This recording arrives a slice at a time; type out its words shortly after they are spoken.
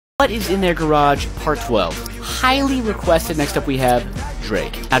What is in their garage? Part 12. Highly requested. Next up we have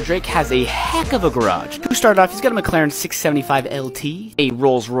Drake. Now Drake has a heck of a garage. To start off, he's got a McLaren 675 LT, a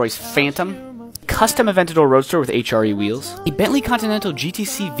Rolls-Royce Phantom, custom Aventador Roadster with HRE wheels, a Bentley Continental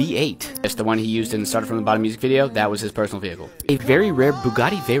GTC V8. That's the one he used in Started From the Bottom music video. That was his personal vehicle. A very rare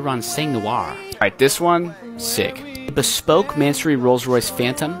Bugatti Veyron Sang Noir. Alright, this one, sick. A bespoke Mansory Rolls-Royce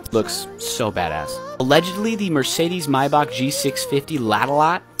Phantom. Looks so badass. Allegedly, the Mercedes Maybach G650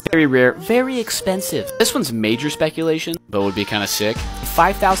 Ladalot. Very rare, very expensive. This one's major speculation, but would be kind of sick.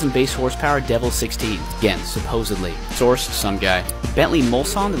 5,000 base horsepower Devil 16. Again, supposedly. Source, some guy. Bentley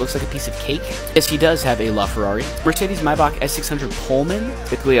Mulsanne that looks like a piece of cake. Yes, he does have a LaFerrari. Mercedes Maybach S600 Pullman.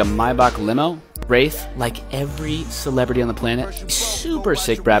 Typically a Maybach limo. Wraith, like every celebrity on the planet. Super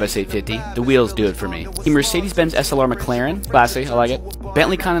sick Brabus 850. The wheels do it for me. The Mercedes-Benz SLR McLaren. Classy, I like it.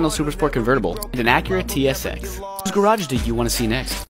 Bentley Continental Supersport convertible. And an Acura TSX. Whose garage do you want to see next?